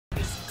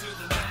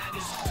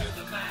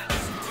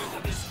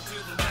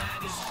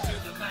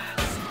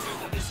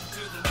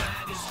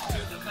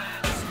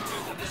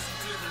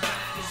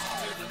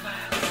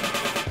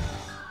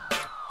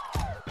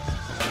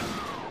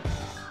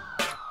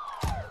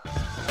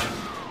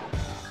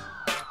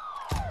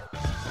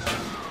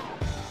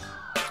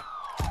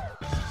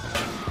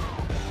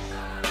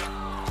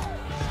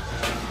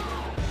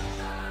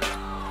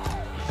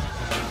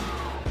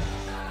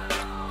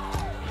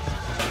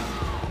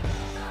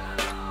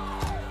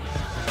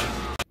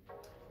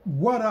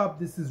What up?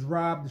 This is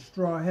Rob the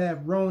Straw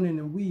Hat Ronin,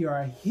 and we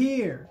are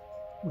here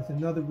with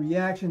another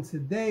reaction.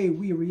 Today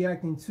we are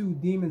reacting to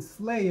Demon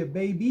Slayer,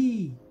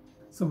 baby.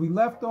 So we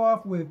left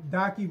off with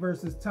Daki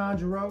versus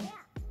Tanjiro.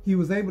 He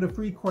was able to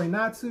free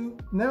Koinatsu.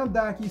 Now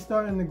Daki's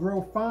starting to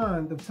grow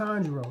fond of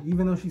Tanjiro,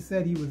 even though she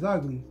said he was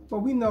ugly.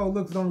 But we know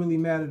looks don't really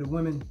matter to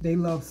women. They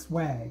love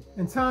swag.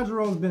 And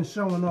Tanjiro's been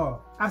showing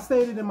off. I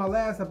stated in my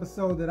last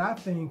episode that I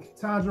think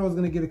Tanjiro's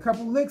gonna get a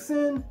couple licks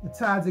in, the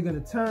tides are gonna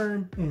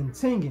turn, and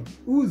Tengen,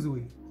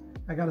 Uzui,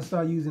 I gotta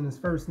start using his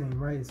first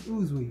name, right? It's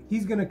Uzui.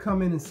 He's gonna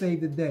come in and save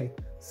the day.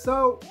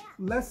 So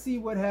let's see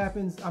what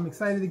happens. I'm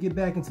excited to get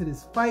back into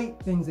this fight.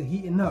 Things are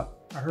heating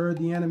up. I heard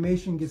the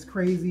animation gets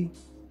crazy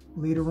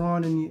later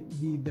on in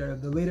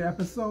the later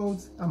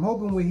episodes. I'm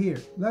hoping we're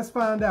here. Let's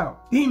find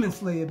out. Demon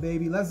Slayer,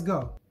 baby. Let's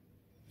go.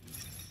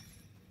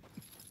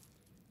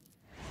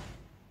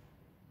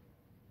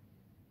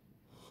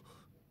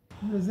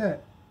 What is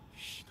that?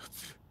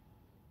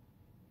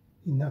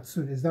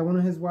 Hinatsu. Is that one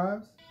of his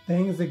wives?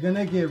 Things are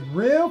gonna get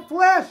real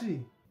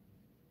flashy.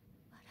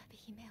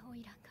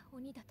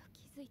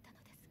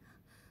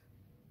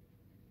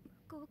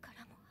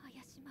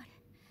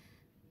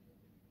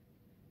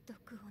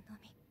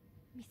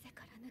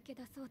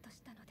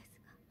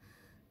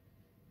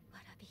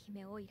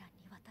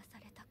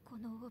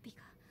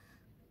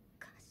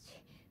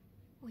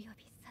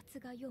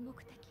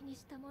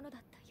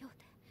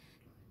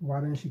 Why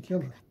didn't she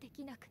kill her?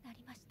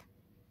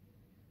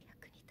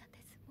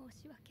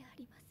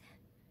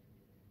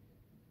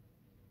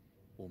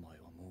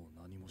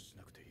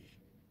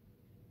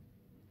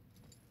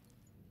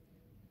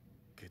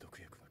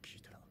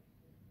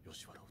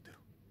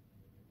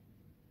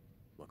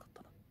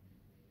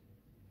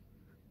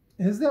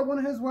 Is that one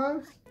of his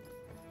wives?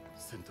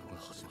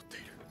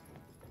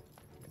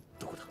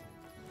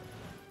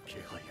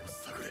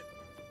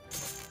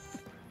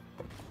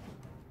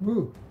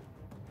 Ooh.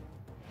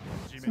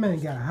 This man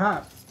got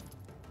hot.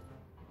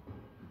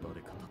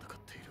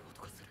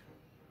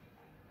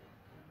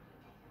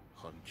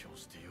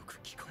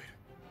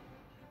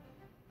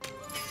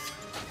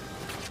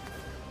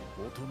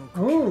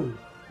 Oh.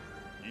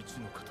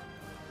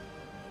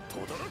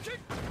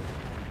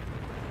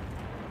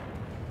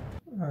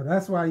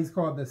 That's why he's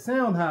called the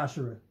Sound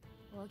Hashira.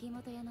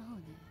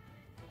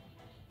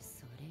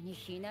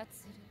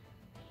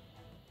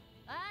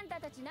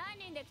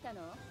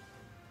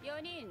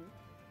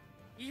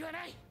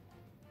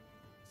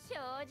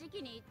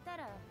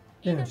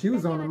 Damn, she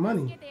was on the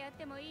money.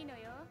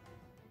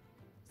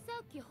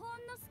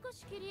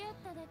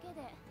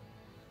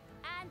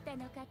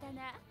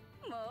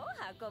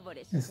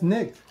 It's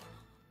Nick.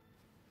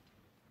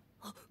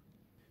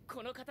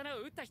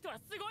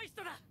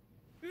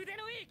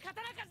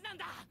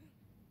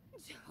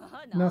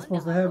 Not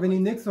supposed to have any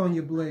nicks on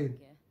your blade.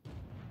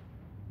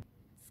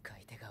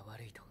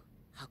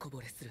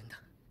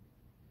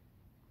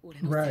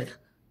 Right.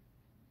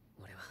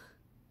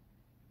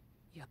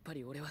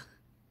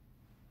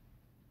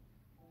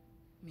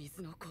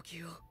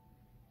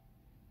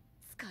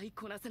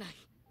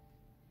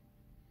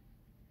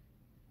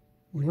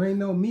 You ain't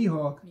no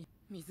Mihawk.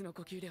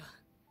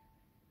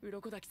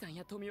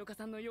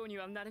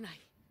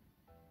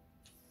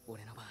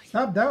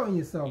 Stop doubting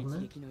yourself,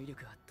 man.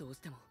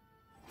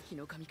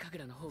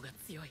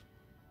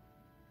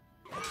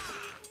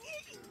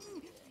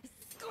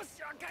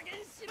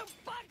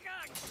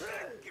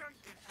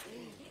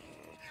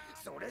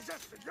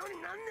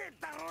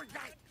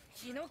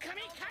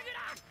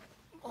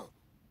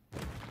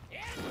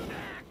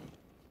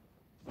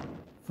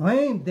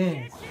 Flame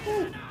dance.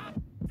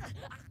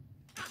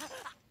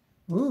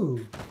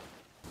 Ooh.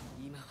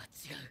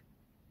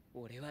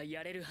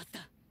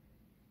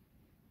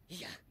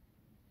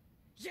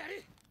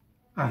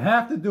 I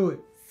have to do it.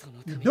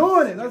 You're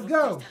doing it. Let's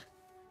go.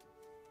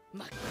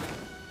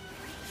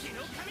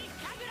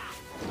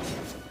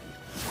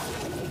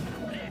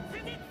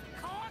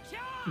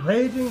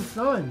 Raging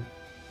Sun.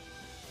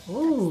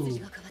 Ooh.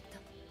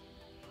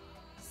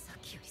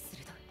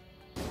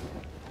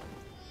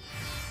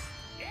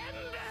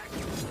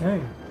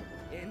 Dang.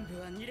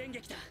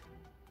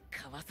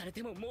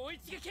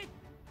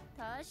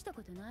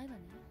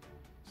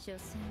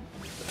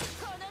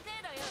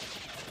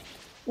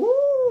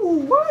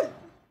 Ooh, what?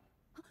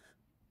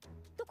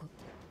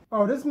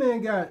 Oh, this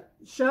man got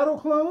shadow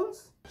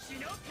clones?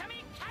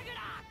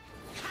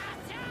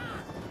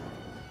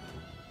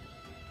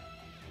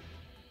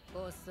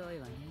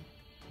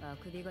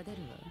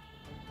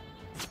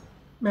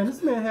 Man,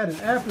 this man had an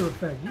after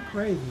effect. You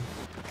crazy.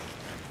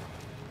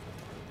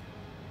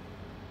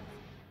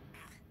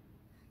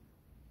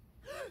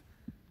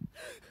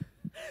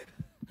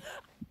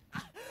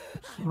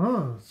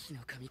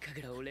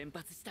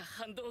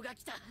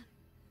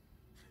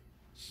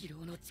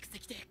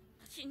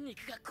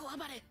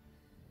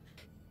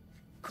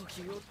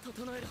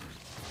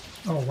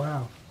 Oh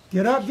wow.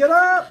 Get up, get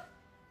up!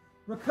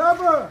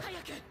 Recover!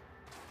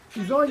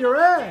 She's on your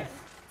ass!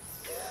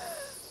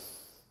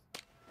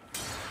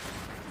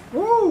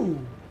 Ooh!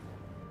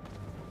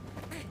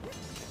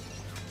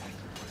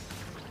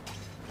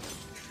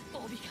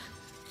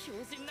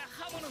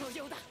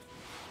 業だ。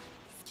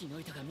月の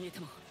糸が見えて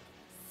も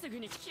すぐ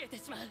に消えて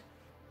しまう。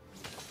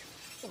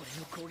俺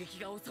の攻撃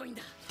が遅いん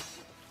だ。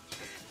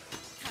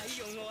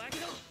体温を上げ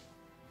ろ。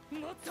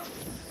もっと体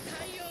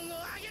温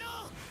を上げ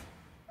ろ。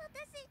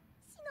私、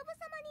忍様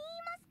に言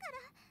いますから。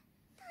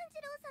炭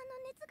治郎さんの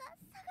熱が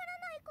下がら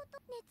ないこと、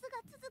熱が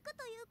続く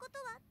ということ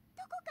は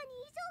どこか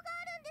に異常が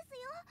あるんです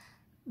よ。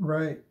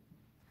Right.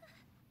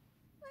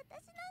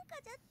 私なんか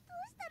じゃど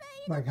うしたら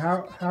いいの Like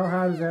か how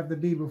high does it have to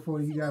be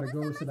before you gotta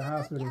go to the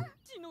hospital?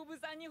 忍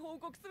さんに報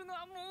告するの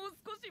はもう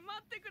少し待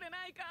ってくれ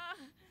ないか。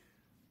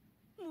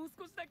もう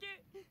少しだ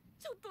け、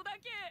ちょっとだ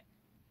け。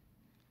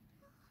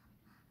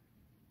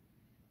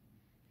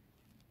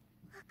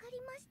わか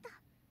りました。で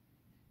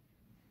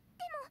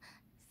も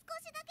少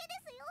しだけで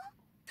すよ。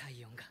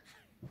体温が、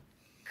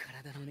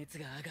体の熱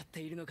が上がって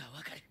いるのが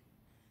わかる。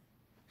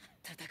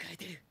戦え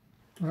てる。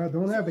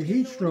Don't have a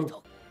heat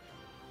stroke.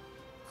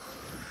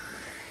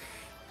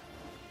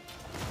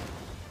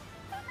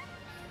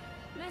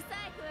 ブサ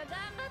イクは頑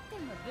張って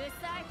もブ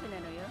サイクな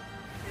のよ。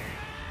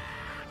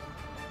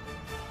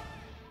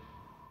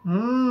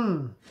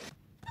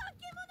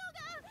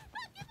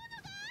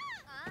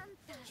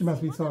She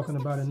must be talking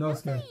about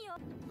Inosuke.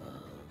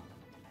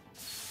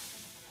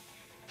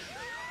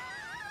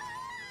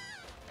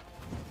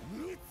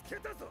 見つけ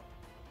たぞ。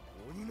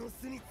鬼の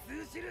巣に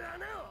通じる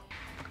穴を。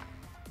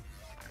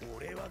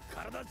俺は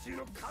体中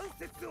の関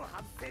節を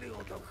外せる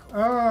男。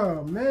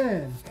Oh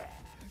man.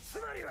 つ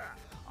まりは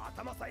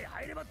頭さえ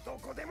入ればど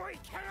こでも行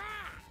ける。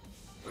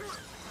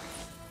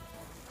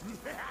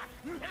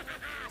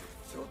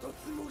衝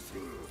突モーショ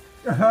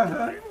ン。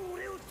誰も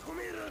俺を止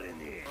められ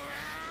ねえ。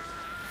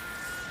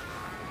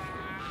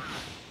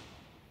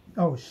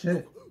Oh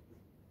shit.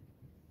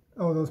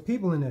 Oh, those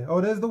people in there.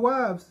 Oh, there's the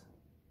wives.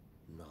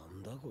 な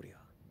んだこりゃ。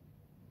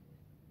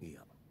い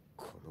や、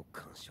この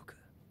感触。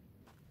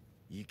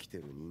生きて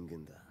る人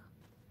間だ。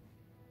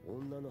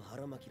女の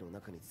腹巻きの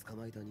中に捕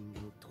まえた人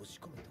間を閉じ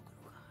込めとく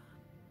のか。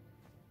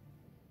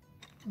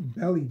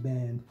Belly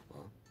band.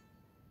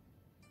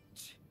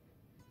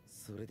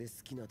 それで好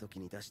きな時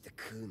に出して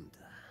食うんだ。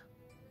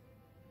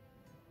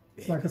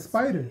Like a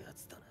spider. や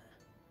つだ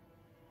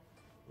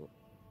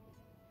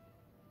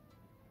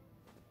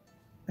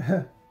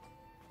な。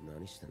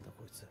何してんだ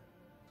こいつ。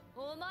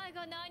お前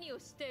が何を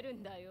してる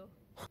んだよ。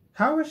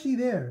How is she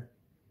there?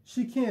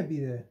 She can't be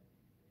there.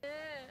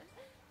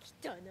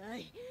 汚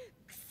い、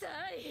臭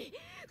い、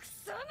ク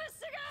ソ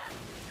虫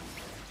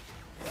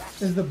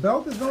が。 Is the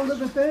belt its own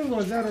living thing,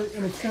 or is that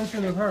an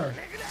extension of her?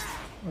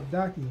 Of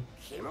Daki?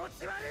 気持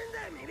ち悪いん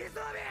だよ耳そ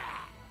う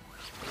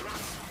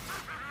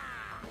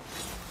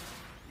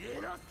び。伊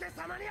之助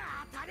様に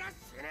当たりゃし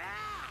ね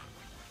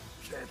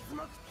え。ケツ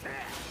も食って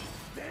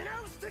出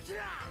直してきな。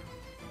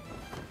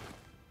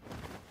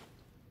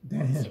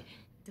Damn.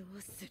 ど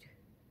うする。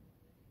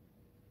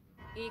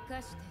生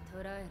かして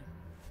捕らえろ。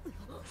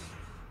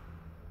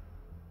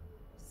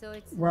そ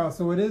いつ Wow,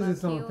 so it is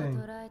its own 薪を thing.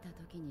 捕らえた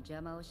時に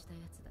邪魔をしたや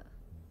つだ。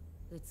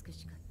美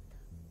しかっ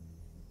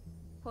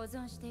た。保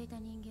存していた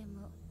人間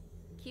も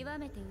極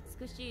めて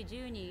美しい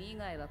10人以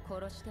外は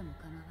殺しても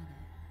構わ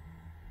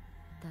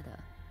ない。ただ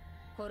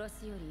殺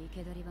すより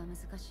生け捕りは難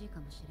しいか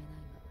もしれな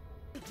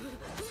いが。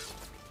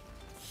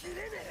切れ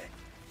ねえ。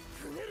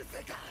くねる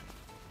せか。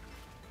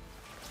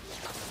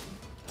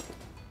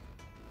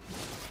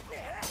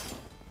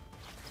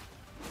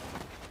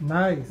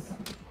Nice.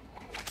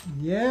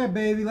 Yeah,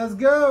 baby, let's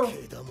go.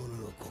 枝物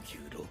の呼吸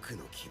6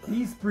の牙。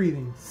 Beast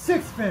breathing.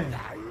 Six Fang.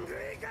 ダング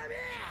イガメ。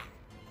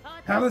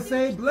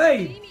 Palisade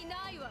Blade. 意味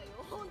ないわよ。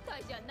本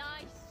体じゃな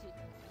いし。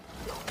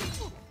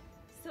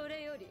そ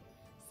れより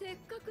せっ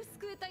かく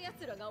救えた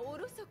奴らがお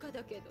ろそか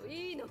だけど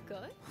いいのかい。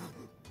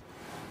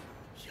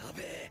や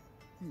べえ。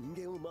人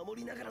間を守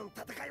りながらの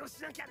戦いを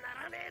しなきゃな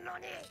らねえの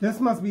に。 This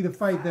must be the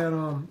fight that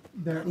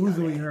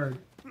Uzui heard.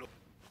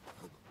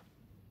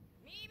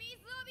 ミミ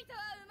ズオビトは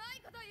うまい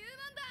こと言う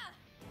もんだ。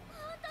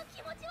本当気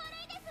持ち悪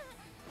いです。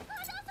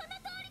その通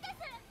りで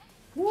す。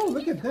 Whoa,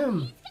 look at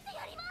them. つけて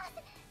やります。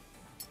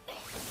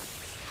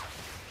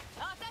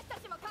私た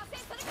ちも加勢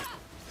するから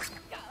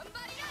頑張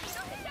りな、イノ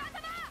セシ頭。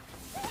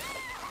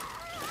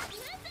熱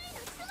い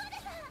のすごで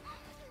す。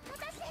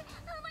私あ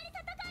んまり戦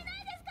えな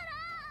いですから。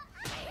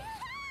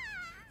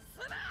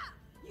すま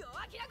弱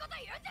気なこと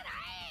言うんじゃな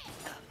い。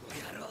あ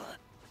の野郎。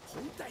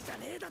本体じゃ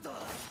ねえだと。本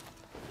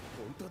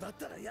当だっ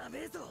たらや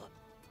べえぞ。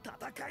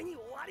戦いに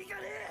終わりが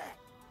ねえ。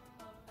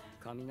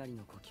雷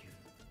の呼吸。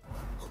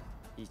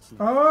1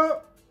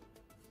 Oh,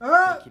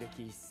 ah, 歴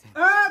歴一戦。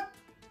 ah.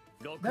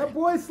 6 That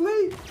boy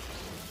sleep.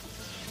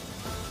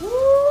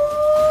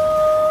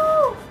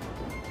 Woo!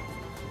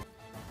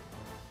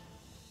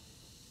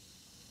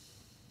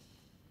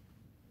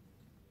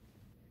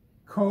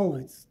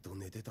 Cold. ずっと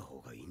寝てた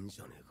方がいいん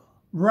じゃねえか。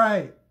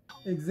 Right.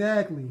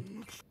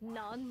 Exactly.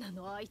 なんな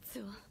のあいつ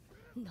は。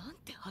なん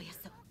て速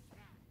さ。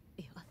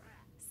いや、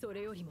そ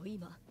れよりも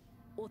今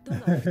音が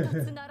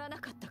2つ鳴らな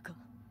かったか。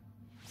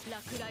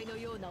落雷の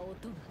ような音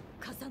が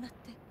重なっ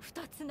て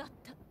2つ鳴っ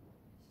た。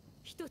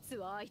1つ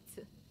はあい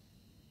つ、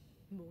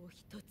もう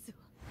1つは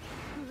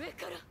上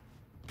から。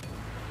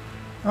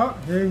Oh,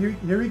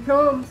 here he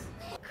comes.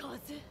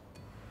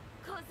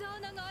 風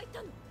穴が開い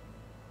たの。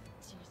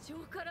地上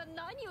から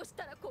何をし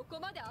たらここ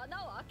まで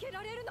穴を開け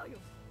られるのよ。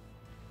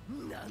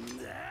なん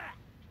だ。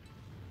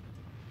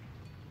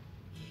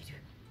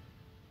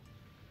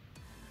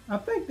 I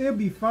think they'll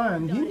be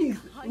fine.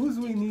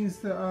 Uzui needs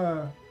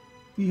to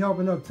be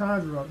helping up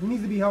Tanjiro. He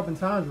needs to be helping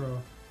Tanjiro.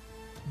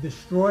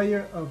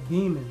 Destroyer of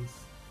demons.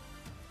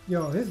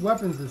 Yo, his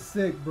weapons are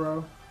sick,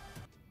 bro.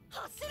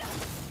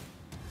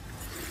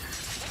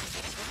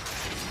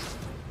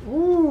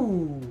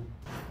 Ooh.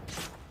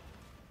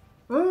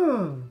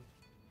 And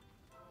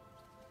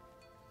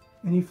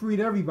he freed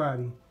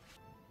everybody.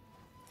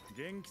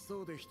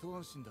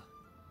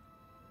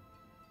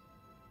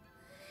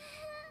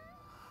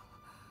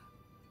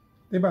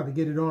 They about to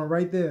get it on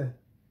right there.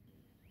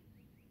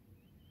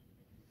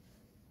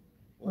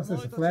 What's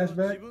this, a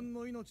flashback?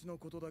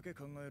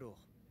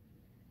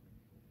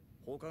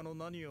 他の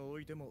何を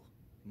置いても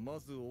ま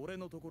ず俺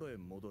のところへ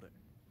戻れ。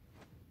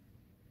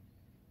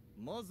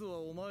まずは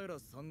お前ら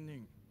3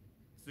人、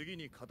次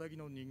に仇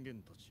の人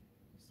間たち、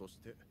そし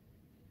て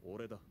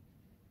俺だ。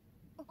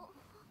鬼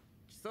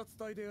殺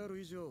隊である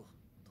以上、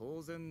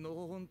当然の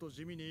ほほんと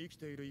地味に生き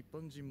ている一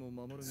般人も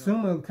守るが。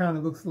Suma kind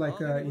of looks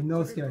like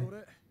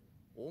Inosuke.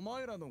 お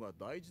前らのが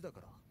大事だ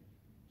から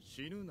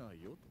死ぬな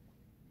よと。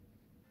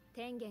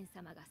天元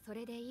様がそ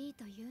れでいい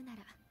と言うな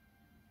ら、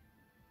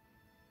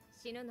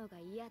死ぬのが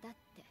嫌だっ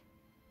て、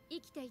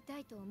生きていた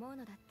いと思う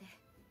のだって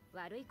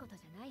悪いこと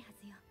じゃないは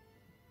ずよ。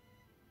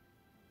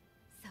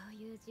そう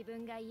いう自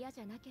分が嫌じ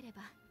ゃなけれ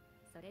ば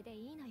それで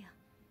いいのよ、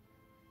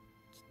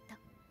きっ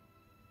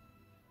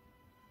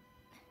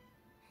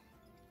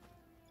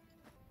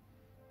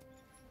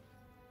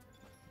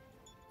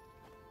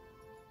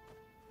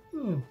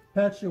と。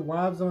Pat your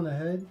wives on the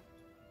head.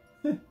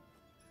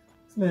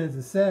 This man's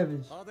a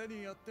savage. 派手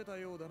にやってた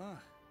ようだ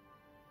な。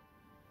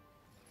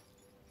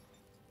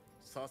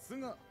さす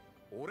が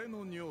俺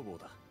の女房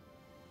だ。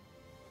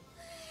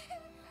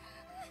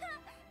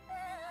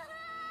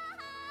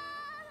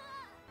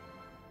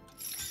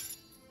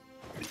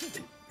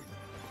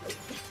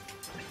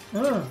こ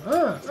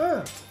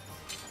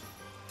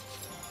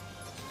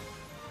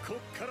っ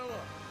からは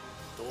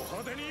ド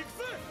派手に行く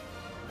ぜ。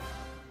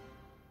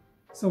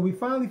So we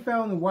finally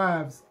found the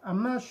wives.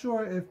 I'm not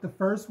sure if the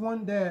first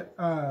one that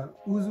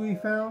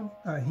Uzui found,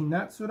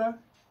 Hinatsura,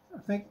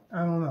 I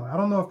don't know. I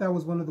don't know if that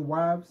was one of the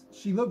wives.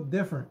 She looked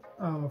different.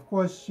 Of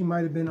course, she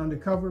might have been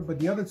undercover, but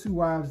the other two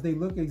wives, they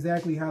look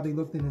exactly how they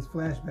looked in his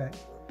flashback.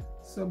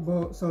 So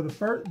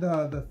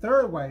the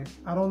third wife,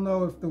 I don't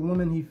know if the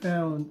woman he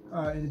found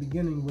in the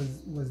beginning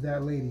was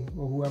that lady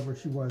or whoever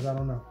she was. I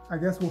don't know. I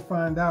guess we'll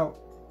find out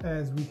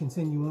as we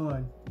continue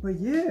on. But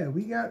yeah,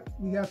 we got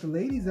the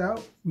ladies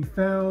out. We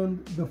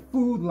found the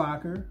food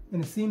locker,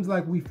 and it seems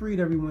like we freed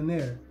everyone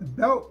there. The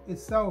belt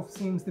itself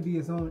seems to be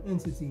its own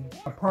entity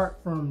apart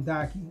from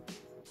Daki,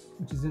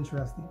 which is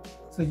interesting.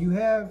 So you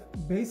have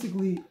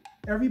basically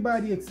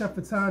everybody except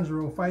for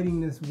Tanjiro fighting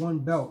this one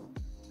belt.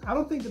 I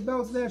don't think the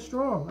belt's that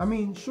strong. I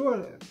mean,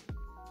 sure,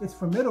 it's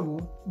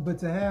formidable, but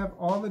to have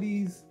all of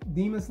these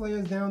demon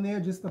slayers down there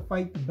just to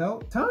fight the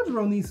belt,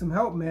 Tanjiro needs some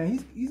help, man.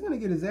 He's gonna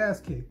get his ass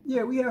kicked.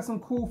 Yeah, we have some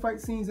cool fight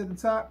scenes at the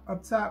top,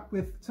 up top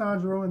with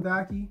Tanjiro and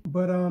Daki,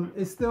 but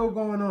it's still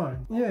going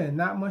on. Yeah,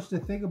 not much to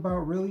think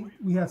about really.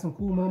 We had some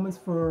cool moments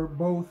for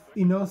both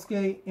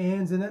Inosuke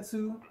and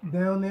Zenitsu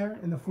down there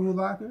in the food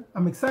locker.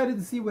 I'm excited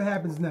to see what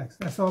happens next.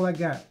 That's all I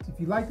got. If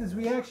you like this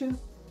reaction,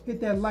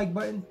 hit that like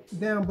button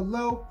down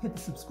below, hit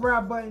the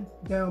subscribe button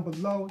down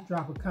below,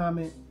 drop a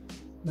comment.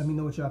 Let me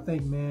know what y'all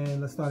think, man.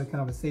 Let's start a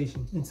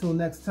conversation. Until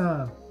next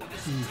time,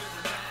 peace.